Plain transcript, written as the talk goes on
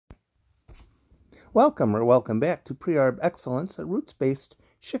Welcome back to Pre-Arb Excellence, a roots-based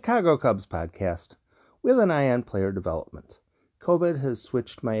Chicago Cubs podcast with an eye on player development. COVID has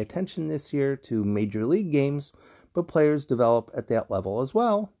switched my attention this year to major league games, but players develop at that level as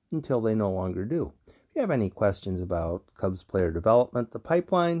well until they no longer do. If you have any questions about Cubs player development, the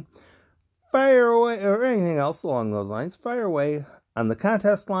pipeline, fire away, or anything else along those lines, fire away on the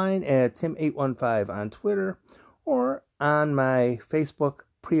contest line at Tim815 on Twitter or on my Facebook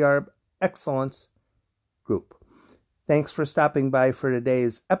Pre-Arb Excellence group. Thanks for stopping by for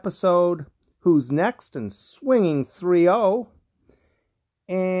today's episode. Who's next? And swinging 3-0.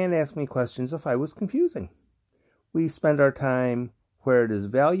 And ask me questions if I was confusing. We spend our time where it is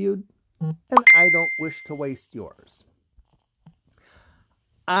valued, and I don't wish to waste yours.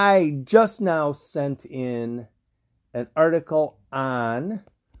 I just now sent in an article on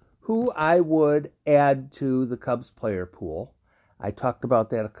who I would add to the Cubs player pool. I talked about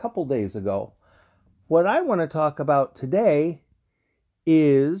that a couple days ago. What I want to talk about today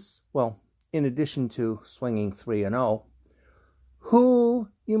is, well, in addition to swinging 3-0, who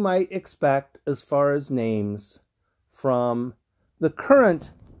you might expect as far as names from the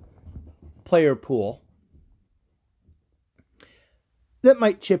current player pool that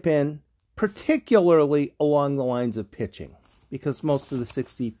might chip in, particularly along the lines of pitching, because most of the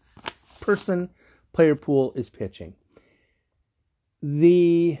 60-person player pool is pitching.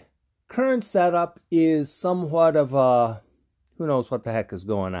 The current setup is somewhat of a, who knows what the heck is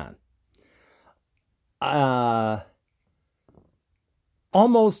going on.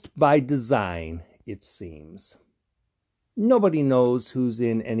 Almost by design, it seems. Nobody knows who's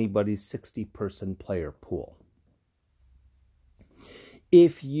in anybody's 60-person player pool.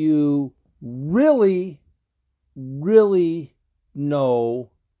 If you really, really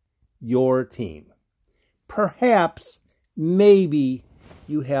know your team, perhaps, maybe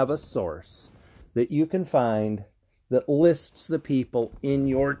you have a source that you can find that lists the people in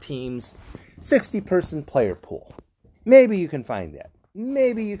your team's 60-person player pool. Maybe you can find that.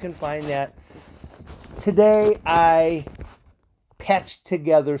 Today I patched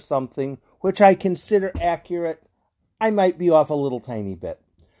together something which I consider accurate. I might be off a little tiny bit,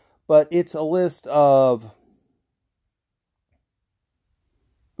 but it's a list of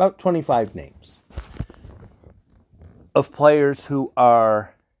about 25 names of players who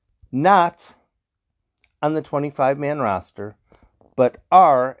are not on the 25-man roster, but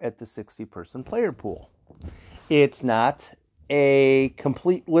are at the 60-person player pool. It's not a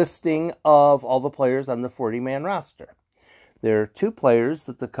complete listing of all the players on the 40-man roster. There are two players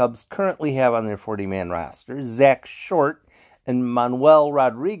that the Cubs currently have on their 40-man roster, Zach Short and Manuel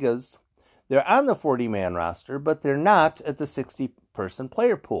Rodriguez. They're on the 40-man roster, but they're not at the 60-person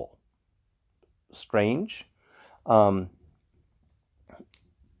player pool. Strange.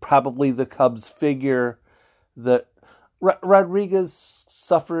 Probably the Cubs figure that Rodriguez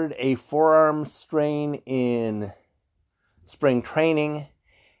suffered a forearm strain in spring training,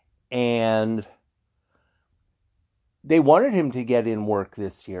 and they wanted him to get in work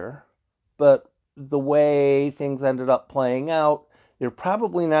this year, but the way things ended up playing out, they're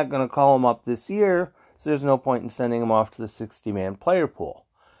probably not going to call him up this year, so there's no point in sending him off to the 60-man player pool.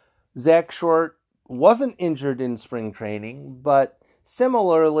 Zach Short wasn't injured in spring training, but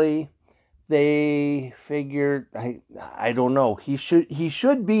similarly, they figured, I don't know, he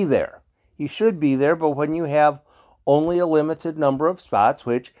should be there. He should be there, but when you have only a limited number of spots,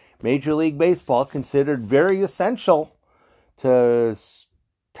 which Major League Baseball considered very essential to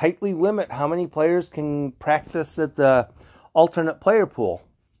tightly limit how many players can practice at the alternate player pool,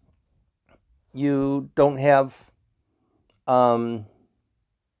 you don't have enough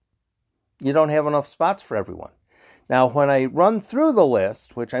spots for everyone. Now, when I run through the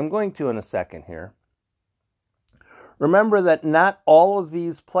list, which I'm going to in a second here, remember that not all of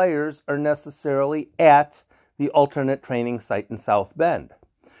these players are necessarily at the alternate training site in South Bend.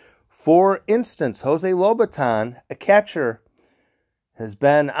 For instance, Jose Lobaton, a catcher, has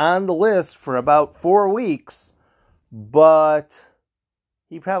been on the list for about 4 weeks, but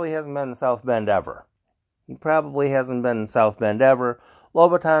he probably hasn't been in South Bend ever.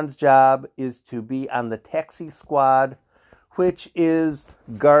 Lobaton's job is to be on the taxi squad, which is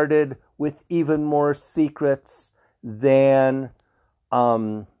guarded with even more secrets than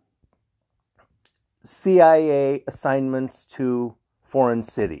CIA assignments to foreign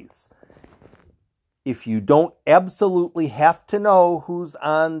cities. If you don't absolutely have to know who's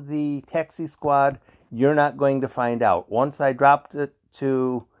on the taxi squad, you're not going to find out. Once I dropped it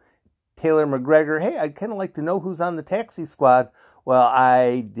to Taylor McGregor, hey, I'd kind of like to know who's on the taxi squad. Well,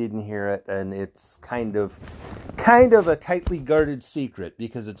 I didn't hear it, and it's kind of a tightly guarded secret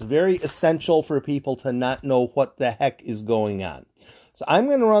because it's very essential for people to not know what the heck is going on. So I'm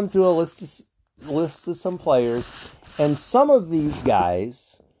going to run through a list of some players, and some of these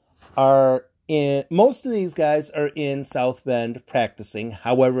guys most of these guys are in South Bend practicing,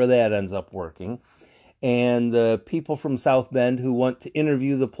 however that ends up working. And the people from South Bend who want to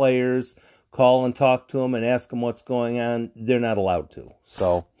interview the players, call and talk to them and ask them what's going on, they're not allowed to.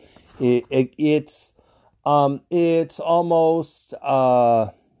 So it's almost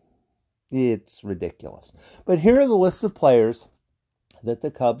it's ridiculous. But here are the list of players that the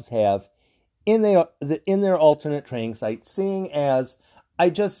Cubs have in their alternate training site, seeing as I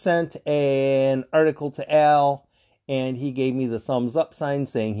just sent an article to Al, and he gave me the thumbs up sign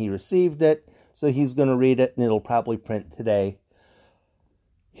saying he received it, so he's going to read it, and it'll probably print today.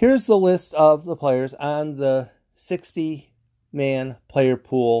 Here's the list of the players on the 60-man player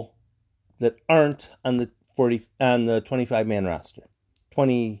pool that aren't on the 25-man roster,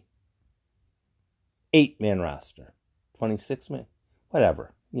 28-man roster, 26-man,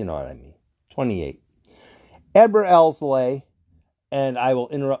 whatever, you know what I mean, 28. Adbert Alzolay, and I will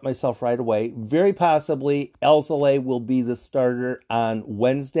interrupt myself right away. Very possibly, Alzolay will be the starter on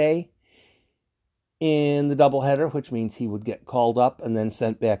Wednesday in the doubleheader, which means he would get called up and then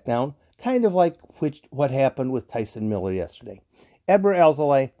sent back down, kind of like what happened with Tyson Miller yesterday. Adbert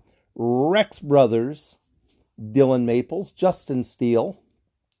Alzolay, Rex Brothers, Dylan Maples, Justin Steele,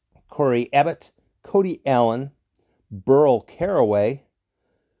 Corey Abbott, Cody Allen, Burl Carraway,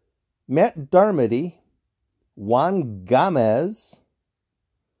 Matt Darmody, Juan Gomez,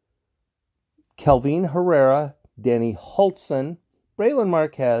 Kelvin Herrera, Danny Hultzen, Braylon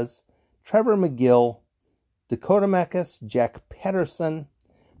Marquez, Trevor McGill, Dakota Mekas, Jack Patterson,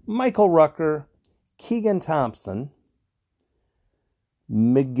 Michael Rucker, Keegan Thompson,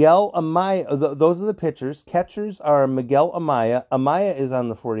 Miguel Amaya. Those are the pitchers. Catchers are Miguel Amaya. Amaya is on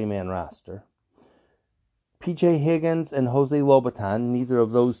the 40-man roster. P.J. Higgins and Jose Lobaton. Neither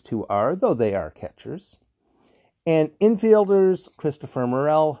of those two are, though they are catchers. And infielders, Christopher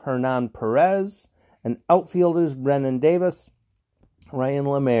Morel, Hernan Perez, and outfielders, Brennan Davis, Ryan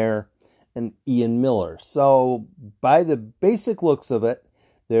Lemaire, and Ian Miller. So, by the basic looks of it,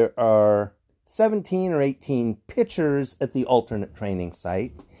 there are 17 or 18 pitchers at the alternate training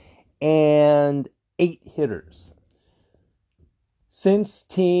site and 8 hitters. Since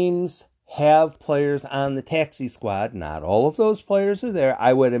teams have players on the taxi squad, not all of those players are there.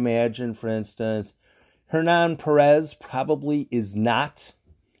 I would imagine, for instance, Hernan Perez probably is not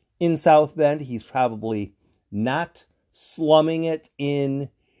in South Bend. He's probably not slumming it in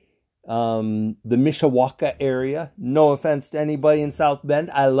the Mishawaka area. No offense to anybody in South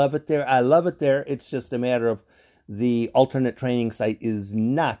Bend. I love it there. It's just a matter of the alternate training site is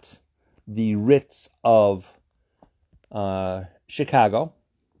not the Ritz of Chicago.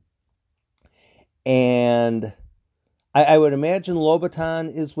 And I would imagine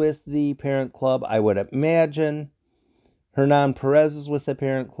Lobaton is with the parent club. I would imagine Hernan Perez is with the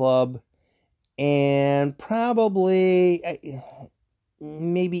parent club. And probably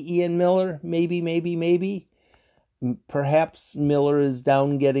maybe Ian Miller. Maybe. Perhaps Miller is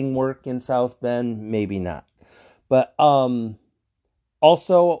down getting work in South Bend. Maybe not. But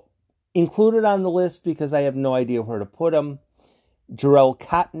also included on the list, because I have no idea where to put him, Jarrell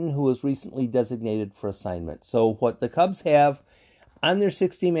Cotton, who was recently designated for assignment. So what the Cubs have on their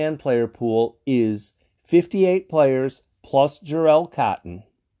 60-man player pool is 58 players plus Jarrell Cotton.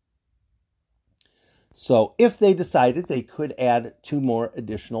 So if they decided, they could add 2 more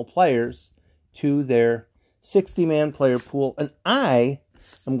additional players to their 60-man player pool. And I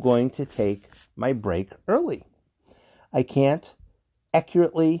am going to take my break early. I can't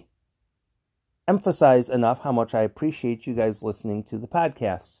accurately emphasize enough how much I appreciate you guys listening to the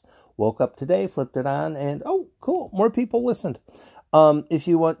podcasts. Woke up today, flipped it on, and oh, cool, more people listened. If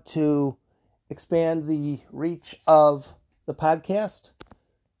you want to expand the reach of the podcast,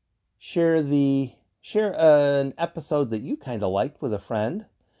 share an episode that you kind of liked with a friend.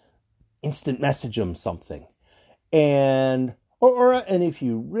 Instant message them something, and if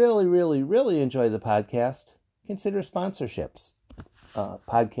you really, really, really enjoy the podcast, consider sponsorships.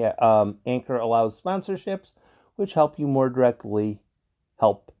 Anchor allows sponsorships, which help you more directly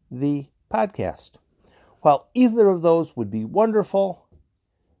help the podcast. While either of those would be wonderful,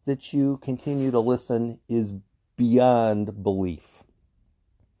 that you continue to listen is beyond belief.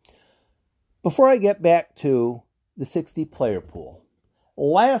 Before I get back to the 60-player pool,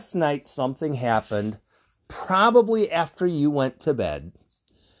 last night something happened, probably after you went to bed.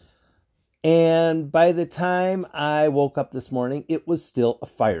 And by the time I woke up this morning, it was still a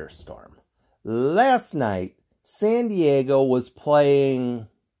firestorm. Last night, San Diego was playing...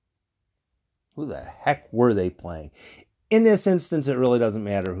 Who the heck were they playing? In this instance, it really doesn't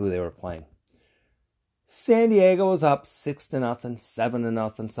matter who they were playing. San Diego was up 6-0,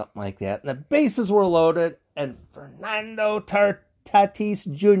 7-0, something like that. And the bases were loaded, and Fernando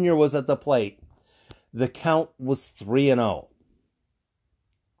Tatis Jr. was at the plate. The count was 3-0.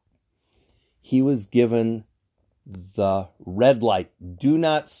 He was given the red light. Do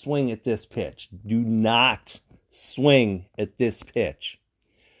not swing at this pitch. Do not swing at this pitch.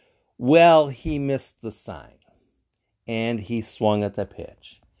 Well, he missed the sign, and he swung at the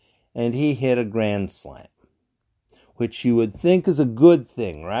pitch, and he hit a grand slam, which you would think is a good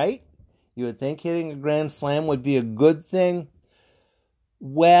thing, right? You would think hitting a grand slam would be a good thing.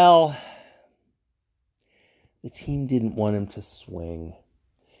 Well, the team didn't want him to swing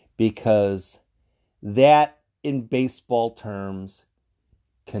because that, in baseball terms,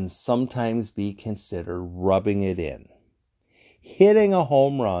 can sometimes be considered rubbing it in. Hitting a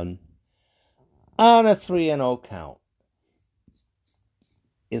home run on a 3-0 count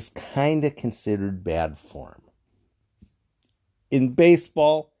is kind of considered bad form. In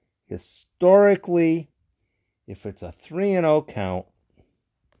baseball, historically, if it's a 3-0 count,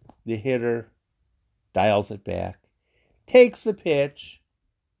 the hitter dials it back, takes the pitch.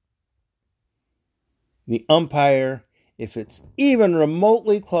 The umpire, if it's even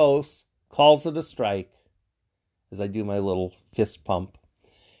remotely close, calls it a strike, as I do my little fist pump.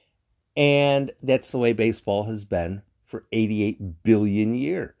 And that's the way baseball has been for 88 billion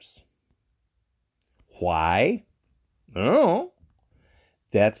years. Why? No.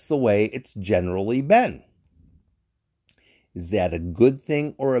 That's the way it's generally been. Is that a good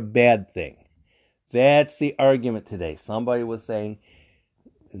thing or a bad thing? That's the argument today. Somebody was saying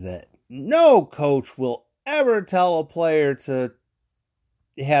that no coach will ever tell a player to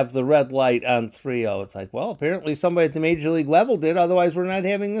have the red light on 3-0. It's like, well, apparently somebody at the major league level did, otherwise we're not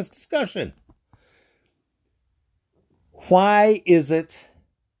having this discussion. Why is it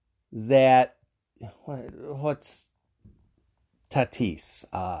that, what's Tatis,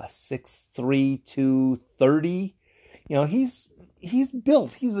 6'3", 230? You know, he's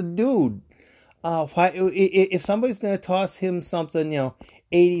built, he's a dude. Why, if somebody's going to toss him something,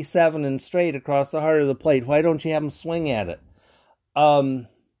 87 and straight across the heart of the plate, why don't you have him swing at it?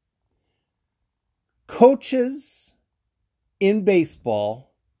 Coaches in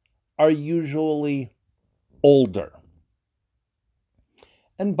baseball are usually older.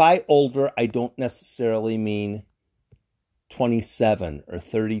 And by older, I don't necessarily mean 27 or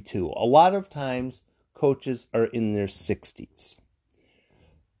 32. A lot of times, coaches are in their 60s.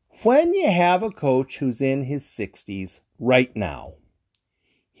 When you have a coach who's in his 60s right now,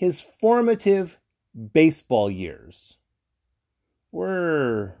 his formative baseball years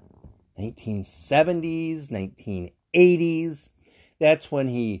were 1970s, 1980s. That's when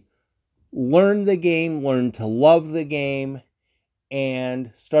he learned the game, learned to love the game,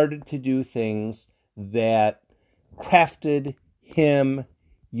 and started to do things that crafted him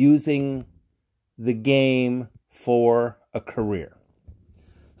using the game for a career.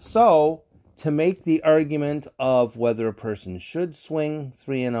 So, to make the argument of whether a person should swing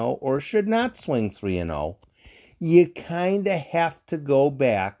 3-0 or should not swing 3-0, you kind of have to go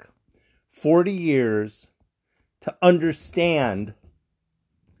back 40 years to understand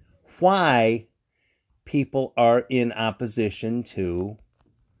why people are in opposition to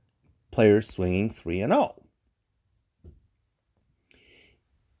players swinging 3-0.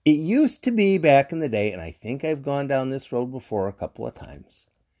 It used to be back in the day, and I think I've gone down this road before a couple of times,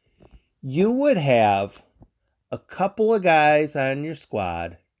 you would have a couple of guys on your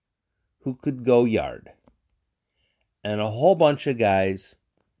squad who could go yard, and a whole bunch of guys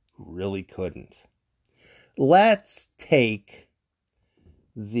who really couldn't. Let's take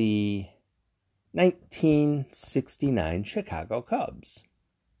the 1969 Chicago Cubs.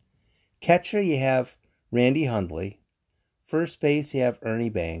 Catcher, you have Randy Hundley. First base, you have Ernie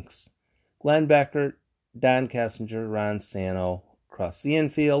Banks. Glenn Beckert, Don Kessinger, Ron Santo across the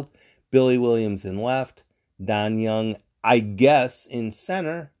infield. Billy Williams in left. Don Young, I guess, in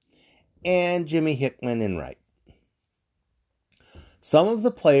center. And Jimmy Hickman in right. Some of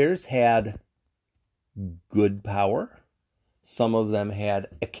the players had good power. Some of them had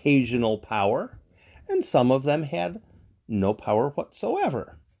occasional power. And some of them had no power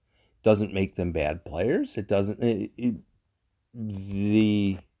whatsoever. Doesn't make them bad players. It doesn't...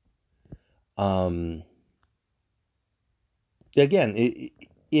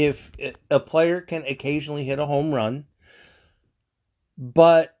 if a player can occasionally hit a home run,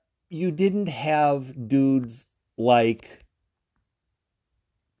 but you didn't have dudes like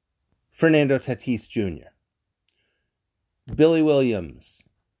Fernando Tatis Jr., Billy Williams,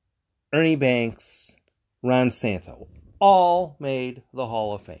 Ernie Banks, Ron Santo, all made the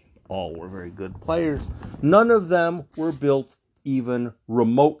Hall of Fame. All were very good players. None of them were built even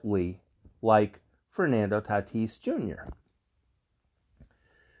remotely like Fernando Tatis Jr.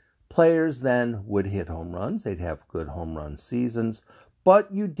 Players then would hit home runs. They'd have good home run seasons,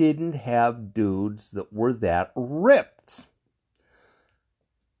 but you didn't have dudes that were that ripped.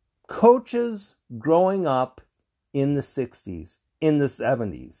 Coaches growing up in the 60s, in the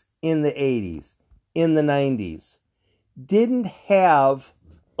 70s, in the 80s, in the 90s, didn't have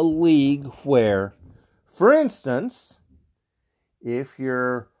a league where, for instance, if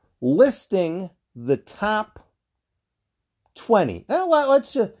you're listing the top 20,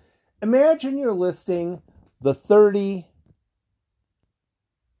 let's just imagine you're listing the 30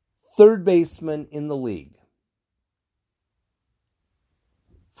 third basemen in the league,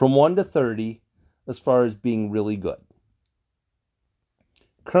 from 1 to 30, as far as being really good.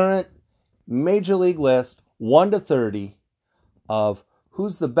 Current Major League list, 1 to 30, of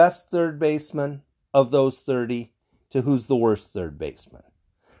who's the best third baseman of those 30 to who's the worst third baseman.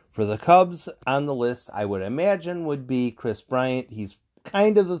 For the Cubs on the list, I would imagine would be Kris Bryant. He's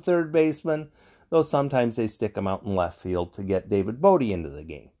kind of the third baseman, though sometimes they stick him out in left field to get David Bote into the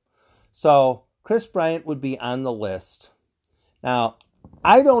game. So Kris Bryant would be on the list. Now,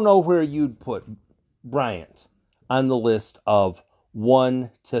 I don't know where you'd put Bryant on the list of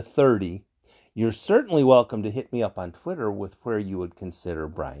 1 to 30. You're certainly welcome to hit me up on Twitter with where you would consider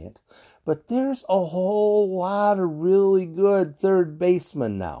Bryant. But there's a whole lot of really good third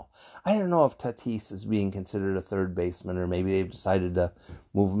basemen now. I don't know if Tatis is being considered a third baseman, or maybe they've decided to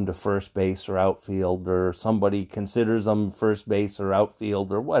move him to first base or outfield, or somebody considers him first base or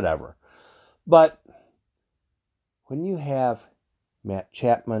outfield or whatever. But when you have Matt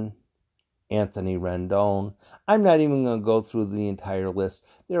Chapman, Anthony Rendon, I'm not even going to go through the entire list.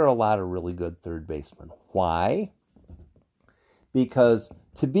 There are a lot of really good third basemen. Why? Because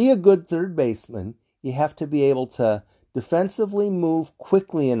to be a good third baseman, you have to be able to defensively move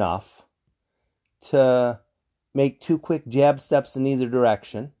quickly enough to make 2 quick jab steps in either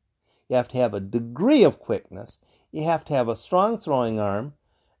direction. You have to have a degree of quickness. You have to have a strong throwing arm,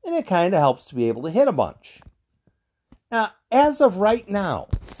 and it kind of helps to be able to hit a bunch. Now, as of right now,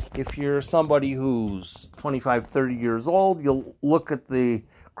 if you're somebody who's 25, 30 years old, you'll look at the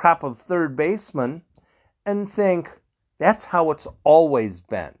crop of third basemen and think, that's how it's always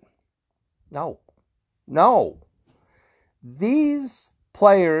been. No. These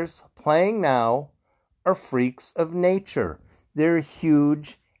players playing now are freaks of nature. They're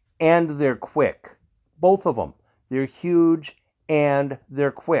huge and they're quick. Both of them. They're huge and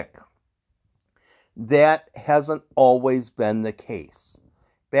they're quick. That hasn't always been the case.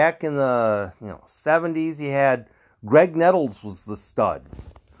 Back in the 70s, you had Greg Nettles was the stud.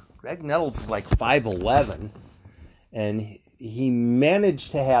 Greg Nettles was like 5'11", and he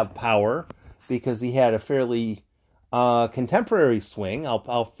managed to have power because he had a fairly contemporary swing.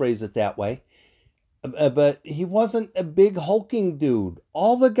 I'll phrase it that way. But he wasn't a big hulking dude.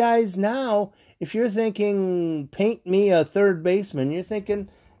 All the guys now, if you're thinking, paint me a third baseman, you're thinking,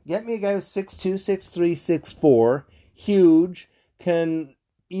 get me a guy who's 6'2", 6'3", 6'4", huge, can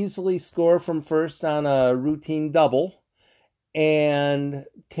easily score from first on a routine double, and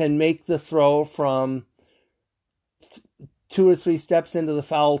can make the throw from 2 or 3 steps into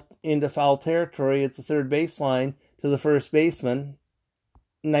foul territory at the third baseline to the first baseman,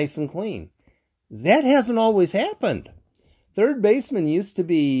 nice and clean. That hasn't always happened. Third baseman used to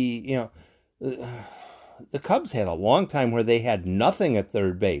be, the Cubs had a long time where they had nothing at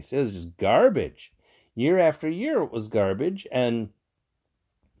third base. It was just garbage. Year after year it was garbage, and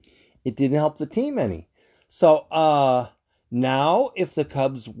it didn't help the team any. So now if the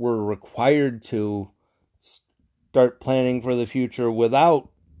Cubs were required to start planning for the future without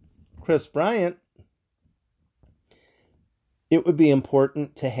Kris Bryant, it would be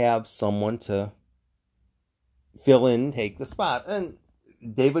important to have someone to fill in, take the spot. And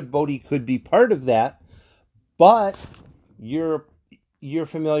David Bote could be part of that. But you're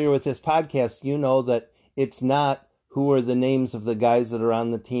familiar with this podcast. You know that it's not who are the names of the guys that are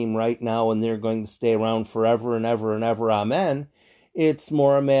on the team right now and they're going to stay around forever and ever and ever, amen. It's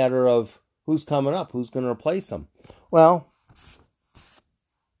more a matter of who's coming up, who's going to replace them. Well,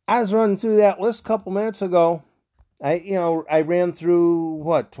 I was running through that list a couple minutes ago. I ran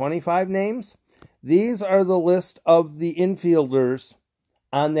through, 25 names? These are the list of the infielders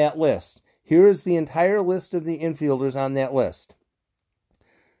on that list. Here is the entire list of the infielders on that list.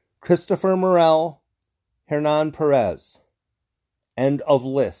 Christopher Morel, Hernan Perez. End of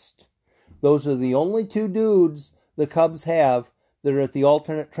list. Those are the only two dudes the Cubs have that are at the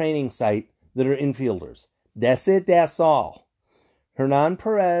alternate training site that are infielders. That's it, that's all. Hernan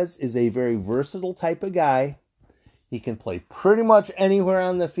Perez is a very versatile type of guy. He can play pretty much anywhere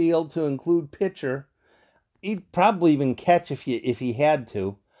on the field, to include pitcher. He'd probably even catch if he had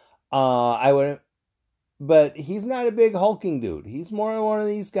to. But he's not a big hulking dude. He's more one of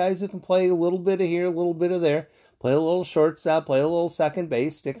these guys who can play a little bit of here, a little bit of there. Play a little shortstop, play a little second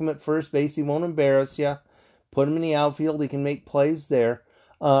base, stick him at first base. He won't embarrass you. Put him in the outfield. He can make plays there.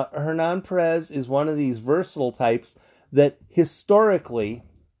 Hernan Perez is one of these versatile types that historically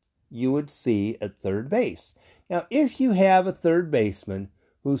you would see at third base. Now, if you have a third baseman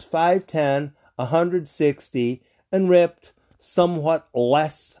who's 5'10", 160, and ripped somewhat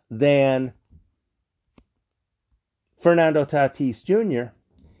less than Fernando Tatis Jr.,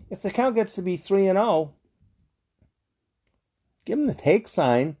 if the count gets to be 3-0, give him the take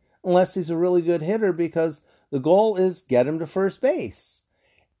sign, unless he's a really good hitter, because the goal is get him to first base.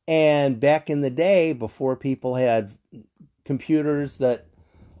 And back in the day, before people had computers that,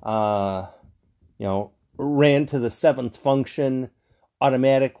 ran to the seventh function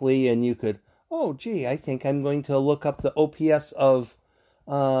automatically, and you could, I think I'm going to look up the OPS of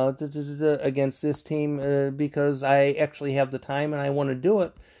against this team because I actually have the time and I want to do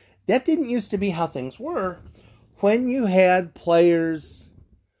it. That didn't used to be how things were. When you had players,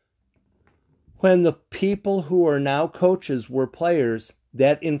 when the people who are now coaches were players,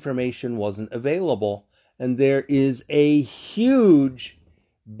 that information wasn't available. And there is a huge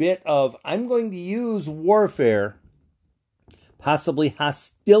bit of, I'm going to use warfare, possibly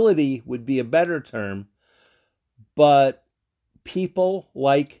hostility would be a better term, but people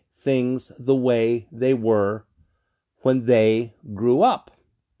like things the way they were when they grew up.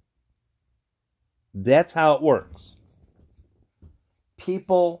 That's how it works.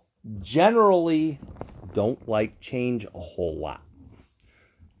 People generally don't like change a whole lot.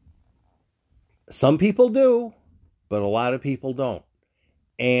 Some people do, but a lot of people don't.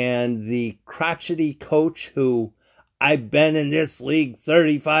 And the crotchety coach who, I've been in this league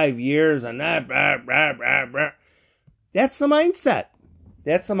 35 years and that, that's the mindset.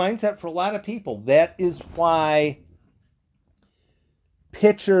 That's the mindset for a lot of people. That is why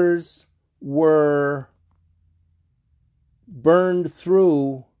pitchers were burned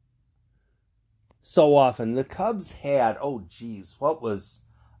through so often. The Cubs had, what was,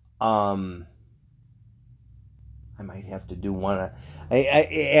 I might have to do one.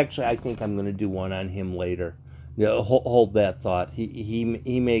 I think I'm going to do one on him later. Hold that thought. He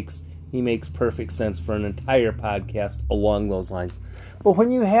makes perfect sense for an entire podcast along those lines. But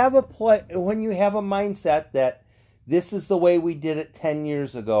when you have a mindset that this is the way we did it 10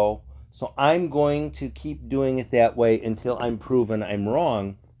 years ago, so I'm going to keep doing it that way until I'm proven I'm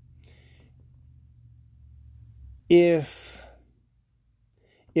wrong. If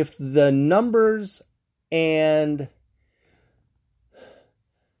the numbers and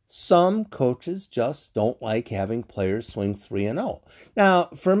some coaches just don't like having players swing 3-0. Now,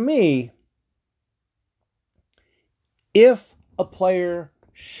 for me, if a player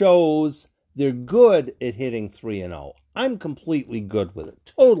shows they're good at hitting 3-0, I'm completely good with it.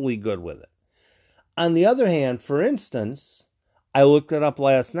 Totally good with it. On the other hand, for instance, I looked it up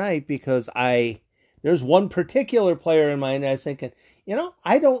last night because there's one particular player in mind, and I was thinking,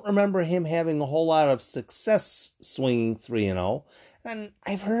 I don't remember him having a whole lot of success swinging 3-0. And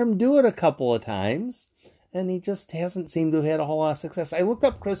I've heard him do it a couple of times, and he just hasn't seemed to have had a whole lot of success. I looked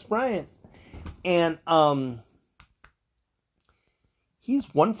up Kris Bryant, and he's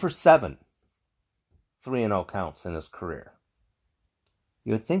 1 for 7 3-0 counts in his career.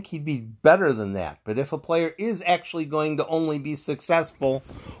 You would think he'd be better than that, but if a player is actually going to only be successful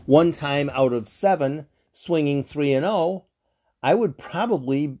 1 time out of 7 swinging 3-0, I would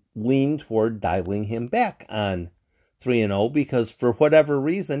probably lean toward dialing him back on 3-0, because for whatever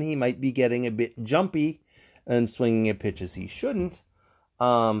reason, he might be getting a bit jumpy and swinging at pitches he shouldn't.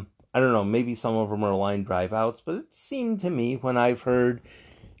 I don't know, maybe some of them are line drive outs, but it seemed to me when I've heard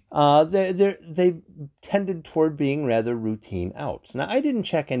they tended toward being rather routine outs. Now, I didn't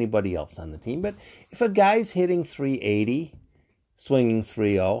check anybody else on the team, but if a guy's hitting 380, swinging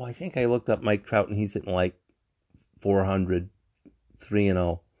 3-0, I think I looked up Mike Trout and he's hitting like 400,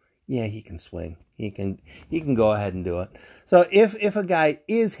 3-0. Yeah, he can swing. He can go ahead and do it. So if a guy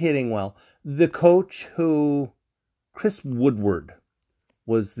is hitting well, the coach Chris Woodward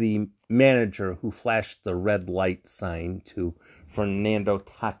was the manager who flashed the red light sign to Fernando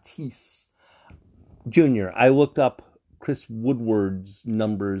Tatis Jr. I looked up Chris Woodward's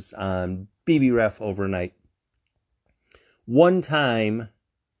numbers on BBREF overnight. One time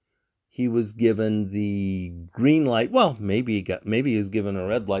he was given the green light. Well, maybe he was given a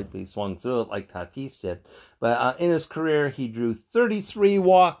red light, but he swung through it like Tatis did. But in his career, he drew 33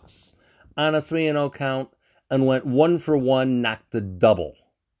 walks on a 3-0 count and went 1-for-1, knocked a double.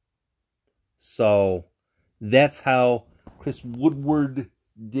 So that's how Chris Woodward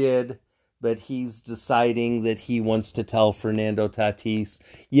did. But he's deciding that he wants to tell Fernando Tatis,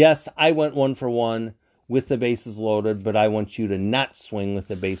 yes, I went 1-for-1 with the bases loaded, but I want you to not swing with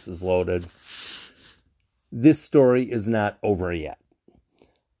the bases loaded. This story is not over yet.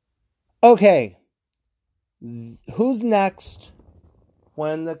 Okay, who's next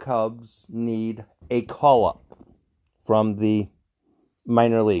when the Cubs need a call-up from the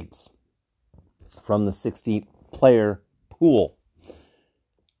minor leagues, from the 60-player pool?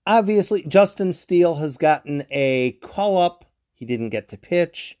 Obviously, Justin Steele has gotten a call-up. He didn't get to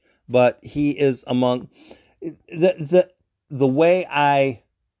pitch, but he is among the way I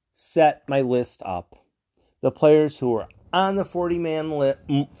set my list up. The players who are on the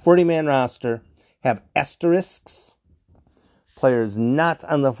 40-man roster have asterisks. Players not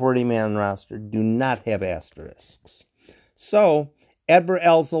on the 40-man roster do not have asterisks. So, Adbert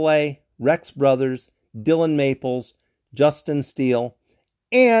Alzolay, Rex Brothers, Dylan Maples, Justin Steele,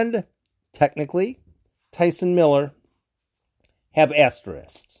 and technically Tyson Miller have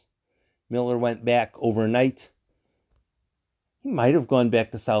asterisks. Miller went back overnight. He might have gone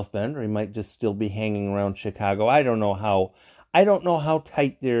back to South Bend, or he might just still be hanging around Chicago. I don't know how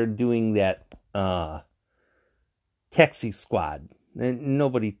tight they're doing that taxi squad.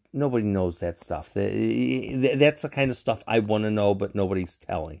 Nobody knows that stuff. That's the kind of stuff I want to know, but nobody's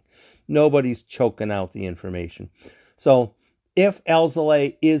telling. Nobody's choking out the information. So if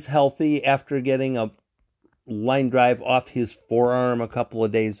Alzolay is healthy after getting a line drive off his forearm a couple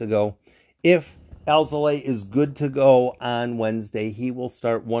of days ago, if Alzolay is good to go on Wednesday, he will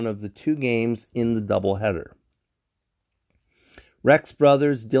start one of the 2 games in the doubleheader. Rex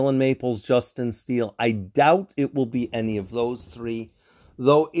Brothers, Dylan Maples, Justin Steele. I doubt it will be any of those 3,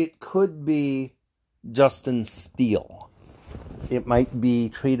 though it could be Justin Steele. It might be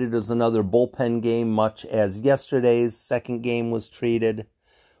treated as another bullpen game, much as yesterday's second game was treated.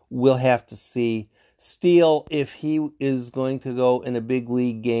 We'll have to see. Steele, if he is going to go in a big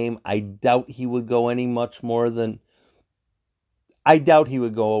league game, I doubt he would go any much more than... I doubt he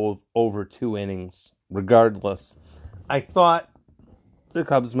would go over 2 innings, regardless. I thought the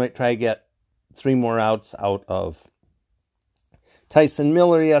Cubs might try to get 3 more outs out of Tyson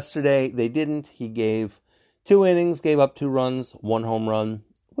Miller yesterday. They didn't. He gave 2 innings, gave up 2 runs, 1 home run,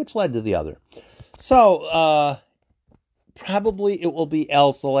 which led to the other. So, probably it will be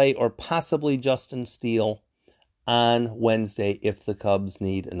Alzolay or possibly Justin Steele on Wednesday if the Cubs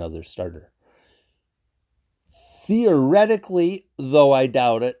need another starter. Theoretically, though I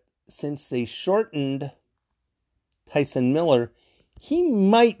doubt it, since they shortened Tyson Miller, he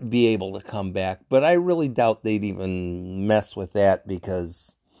might be able to come back, but I really doubt they'd even mess with that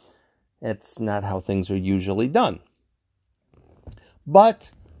because it's not how things are usually done.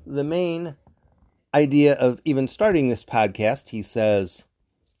 But the main idea of even starting this podcast, he says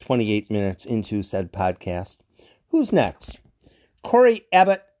 28 minutes into said podcast, who's next? Cory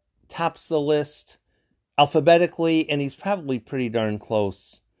Abbott tops the list alphabetically, and he's probably pretty darn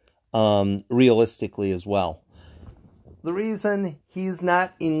close realistically as well. The reason he's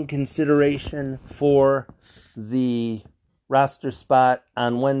not in consideration for the roster spot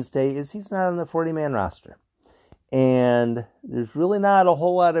on Wednesday is he's not on the 40-man roster. And there's really not a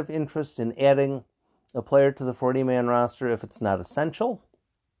whole lot of interest in adding a player to the 40-man roster if it's not essential.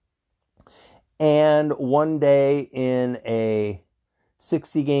 And one day in a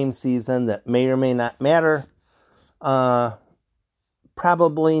 60-game season that may or may not matter,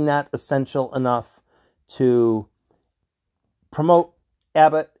 probably not essential enough to promote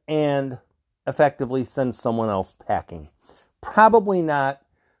Abbott and effectively send someone else packing. Probably not.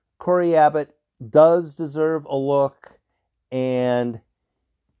 Cory Abbott does deserve a look, and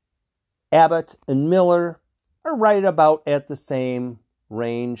Abbott and Miller are right about at the same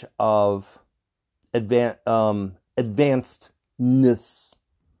range of advancedness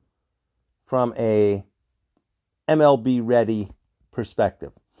from a MLB-ready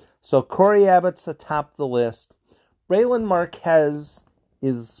perspective. So Cory Abbott's atop the list. Brailyn Marquez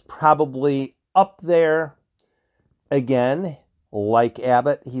is probably up there again, like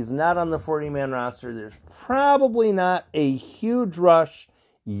Abbott. He's not on the 40-man roster. There's probably not a huge rush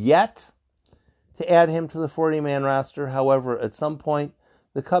yet to add him to the 40-man roster. However, at some point,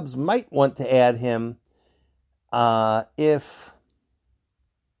 the Cubs might want to add him If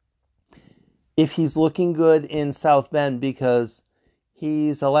he's looking good in South Bend, because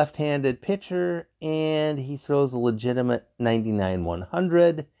he's a left-handed pitcher and he throws a legitimate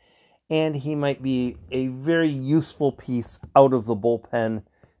 99-100, and he might be a very useful piece out of the bullpen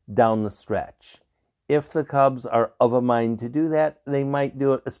down the stretch. If the Cubs are of a mind to do that, they might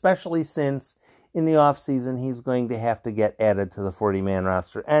do it, especially since in the offseason he's going to have to get added to the 40-man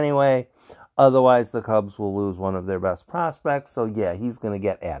roster anyway. Otherwise, the Cubs will lose one of their best prospects. So, yeah, he's going to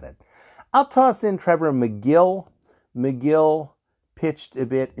get added. I'll toss in Trevor Megill. Megill pitched a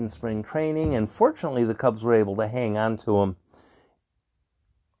bit in spring training, and fortunately the Cubs were able to hang on to him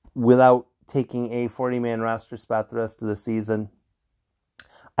without taking a 40-man roster spot the rest of the season.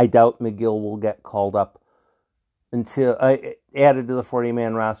 I doubt Megill will get called up until added to the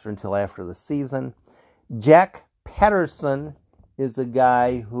 40-man roster until after the season. Jack Patterson is a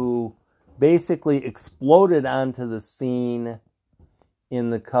guy who basically exploded onto the scene in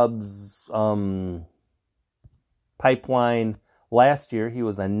the Cubs pipeline last year. He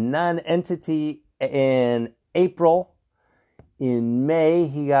was a non-entity in April. In May,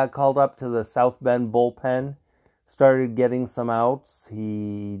 he got called up to the South Bend bullpen, started getting some outs.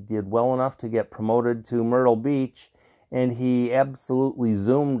 He did well enough to get promoted to Myrtle Beach, and he absolutely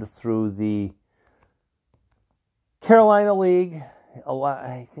zoomed through the Carolina League.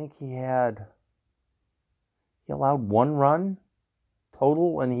 I think he allowed one run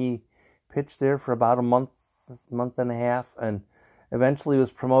total, and he pitched there for about a month and a half, and eventually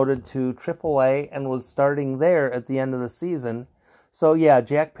was promoted to AAA and was starting there at the end of the season. So yeah,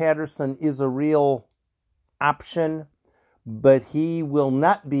 Jack Patterson is a real option, but he will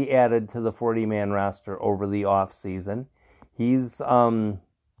not be added to the 40-man roster over the off season. He still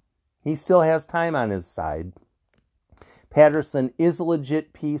has time on his side. Patterson is a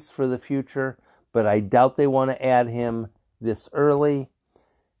legit piece for the future, but I doubt they want to add him this early.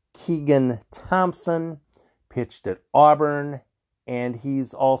 Keegan Thompson pitched at Auburn, and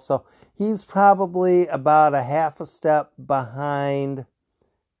he's probably about a half a step behind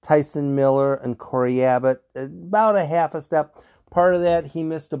Tyson Miller and Corey Abbott, about a half a step. Part of that, he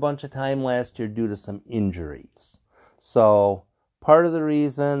missed a bunch of time last year due to some injuries. So part of the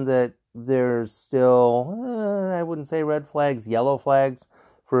reason that there's still, I wouldn't say red flags, yellow flags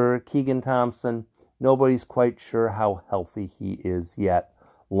for Keegan Thompson. Nobody's quite sure how healthy he is yet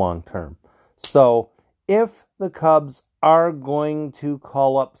long term. So if the Cubs are going to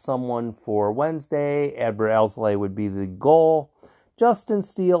call up someone for Wednesday, Adbert Alzolay would be the goal. Justin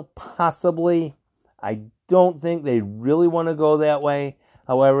Steele, possibly. I don't think they really want to go that way.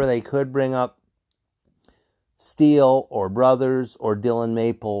 However, they could bring up Steele or Brothers or Dylan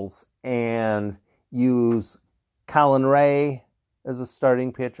Maples and use Colin Ray as a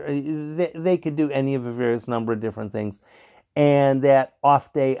starting pitcher. They could do any of a various number of different things. And that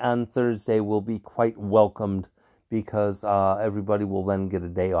off day on Thursday will be quite welcomed because everybody will then get a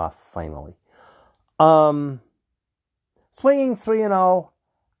day off finally. Swinging 3-0,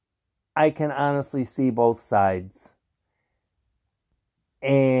 I can honestly see both sides.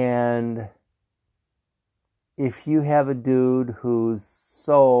 And if you have a dude who's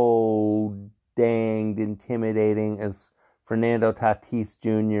so danged intimidating as Fernando Tatis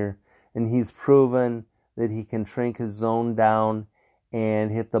Jr., and he's proven that he can shrink his zone down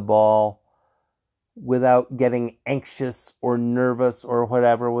and hit the ball without getting anxious or nervous or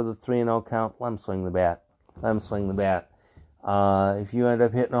whatever with a 3-0 count, let him swing the bat. If you end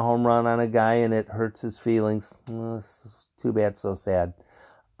up hitting a home run on a guy and it hurts his feelings, it's too bad, so sad.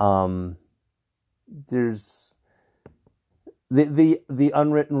 There's the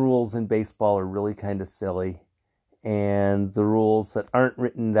unwritten rules in baseball are really kind of silly, and the rules that aren't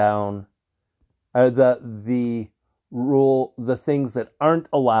written down are the things that aren't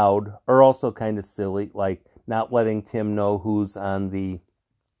allowed are also kind of silly, like not letting Tim know who's on the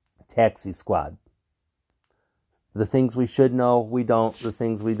taxi squad. The things we should know, we don't. The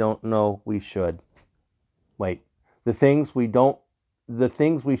things we don't know, we should. Wait. The things we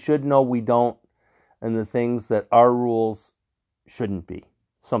should know, we don't. And the things that our rules shouldn't be.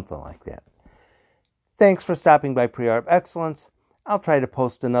 Something like that. Thanks for stopping by Pre-Arb Excellence. I'll try to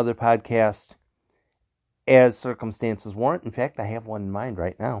post another podcast as circumstances warrant. In fact, I have one in mind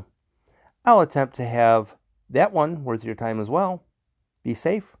right now. I'll attempt to have that one worth your time as well. Be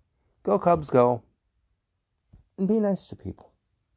safe. Go Cubs, go. And be nice to people.